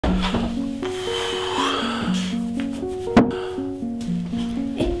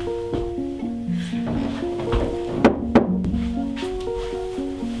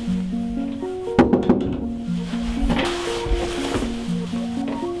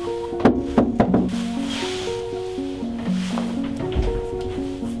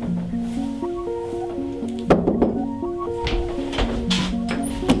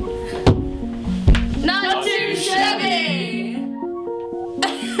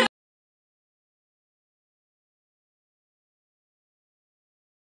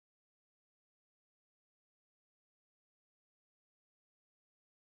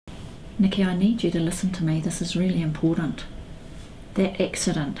Nicky, I need you to listen to me. This is really important. That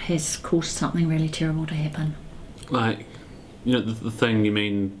accident has caused something really terrible to happen. Like, you know, the thing, you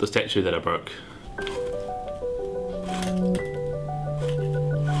mean the statue that I broke?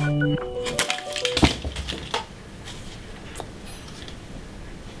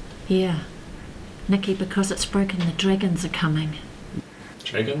 Yeah. Nicky, because it's broken, the dragons are coming.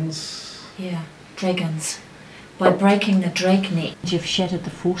 Dragons? Yeah, dragons. By breaking the dragnet, you've shattered the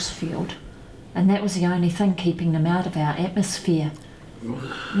force field. And that was the only thing keeping them out of our atmosphere.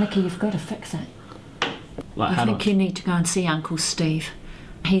 Nicky, you've got to fix it. Like, I think you need to go and see Uncle Steve.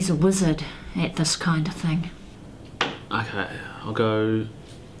 He's a wizard at this kind of thing. Okay, I'll go...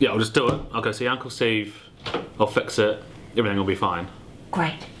 Yeah, I'll just do it. I'll go see Uncle Steve. I'll fix it. Everything will be fine.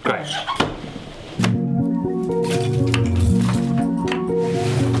 Great. Great.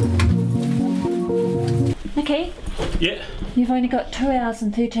 Nicky? Yeah? You've only got 2 hours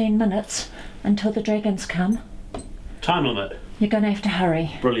and 13 minutes until the dragons come. Time limit. You're going to have to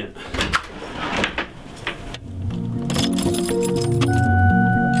hurry. Brilliant.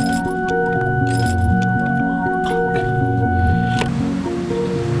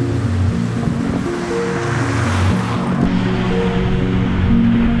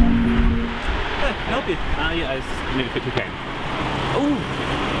 Help you? Yeah, I just need a quick can.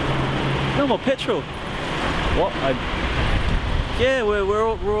 Ooh, no more petrol. What? Yeah,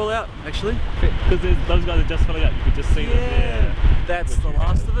 we're all out actually. Because those guys are just filling up. You could just see them there. That's the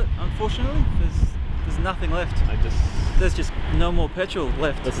last of it. Unfortunately, there's nothing left. There's just no more petrol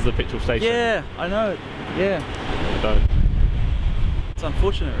left. This is a petrol station. Yeah, I know. Yeah. So, It's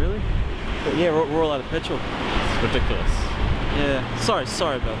unfortunate, really. But yeah, we're all out of petrol. it's ridiculous. Yeah.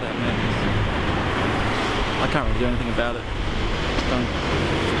 Sorry about that, man. I can't really do anything about it. It's done.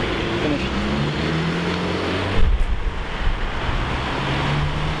 Finished.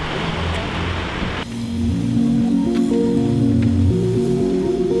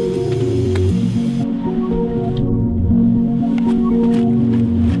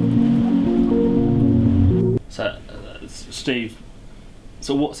 So, Steve,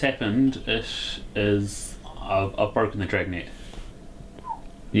 so what's happened is I've broken the dragnet.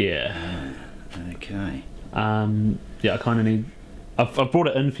 Yeah. Okay. Yeah, I kind of need... I've brought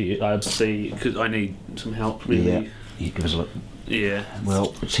it in for you. I see, because I need some help, really. Yeah. Yeah, give us a look. Yeah.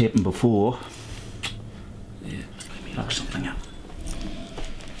 Well, it's happened before. Yeah. Let me look something up.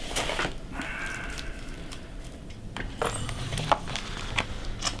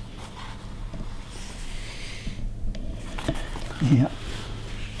 Yeah.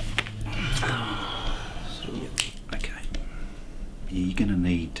 Okay. You're going to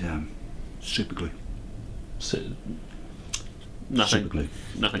need super glue. So, nothing, Super glue.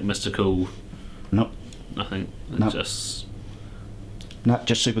 nothing mystical, Nope. nothing, Nope. just... No,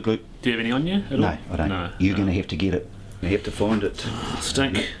 just super glue. Do you have any on you at No, all? I don't. No. You're going to have to get it. You have to find it. Oh,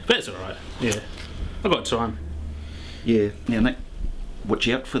 stink. But it's alright, yeah. I've got time. Yeah. Now, Nick, watch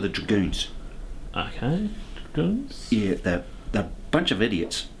out for the dragoons. Okay. Dragoons? Yeah, they're a bunch of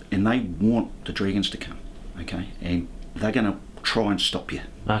idiots, and they want the dragons to come, okay? And they're going to try and stop you,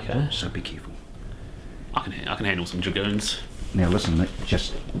 Okay. so be careful. I can handle some dragoons. Now listen, Nick,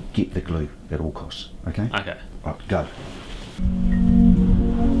 just get the glue at all costs, okay? Okay. Right, go.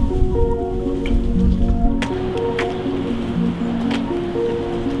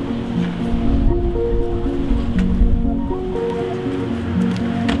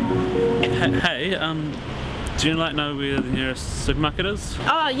 Hey, do you know where the nearest supermarket is?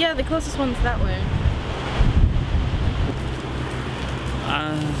 Oh, yeah, the closest one's that way.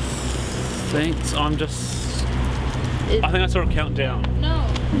 Thanks, I'm just... I think I saw a countdown. No,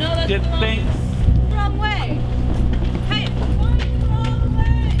 that's Yeah, the wrong way. Hey, why the wrong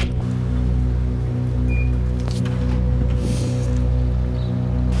way?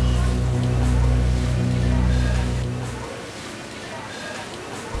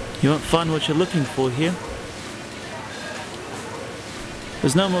 You won't find what you're looking for here.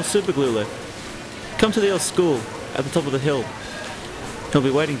 There's no more super glue left. Come to the old school at the top of the hill. He'll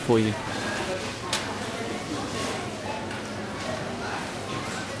be waiting for you.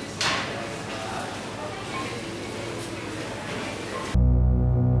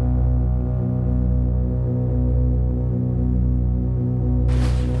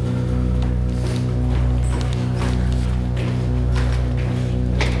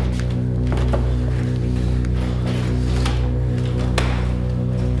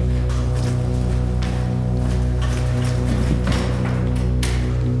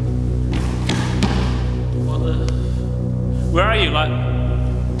 Where are you? Like,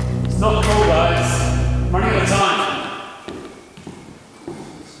 it's not cool, guys. I'm running out of time.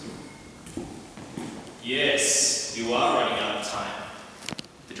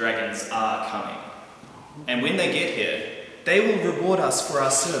 dragons are coming. And when they get here, they will reward us for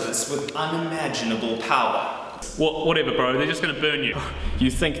our service with unimaginable power. Whatever, bro. They're just gonna burn you. You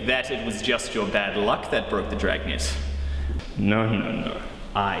think that it was just your bad luck that broke the dragnet? No.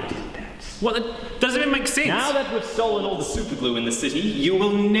 I did that. What? That doesn't even make sense. Now that we've stolen all the superglue in the city, you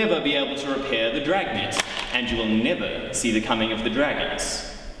will never be able to repair the dragnet. And you will never see the coming of the dragons.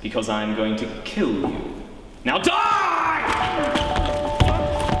 Because I'm going to kill you. Now die!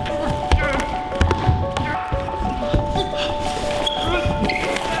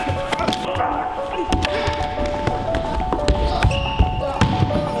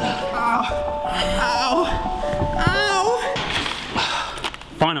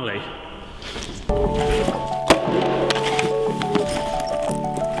 Finally.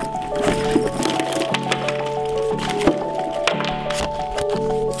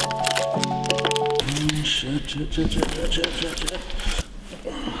 Shit.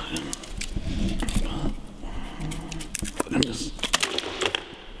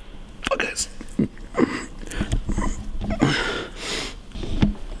 Okay.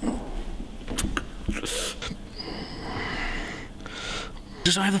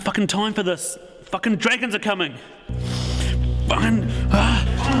 Just don't have the fucking time for this. Fucking dragons are coming. Fucking.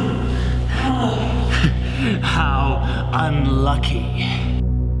 How unlucky.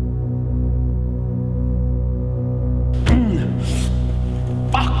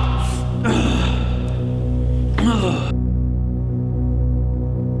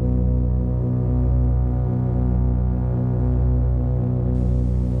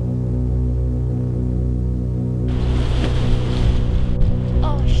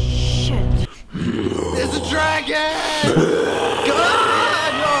 Oh shit. There's a dragon!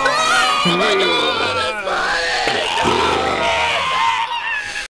 God! No! Oh my God!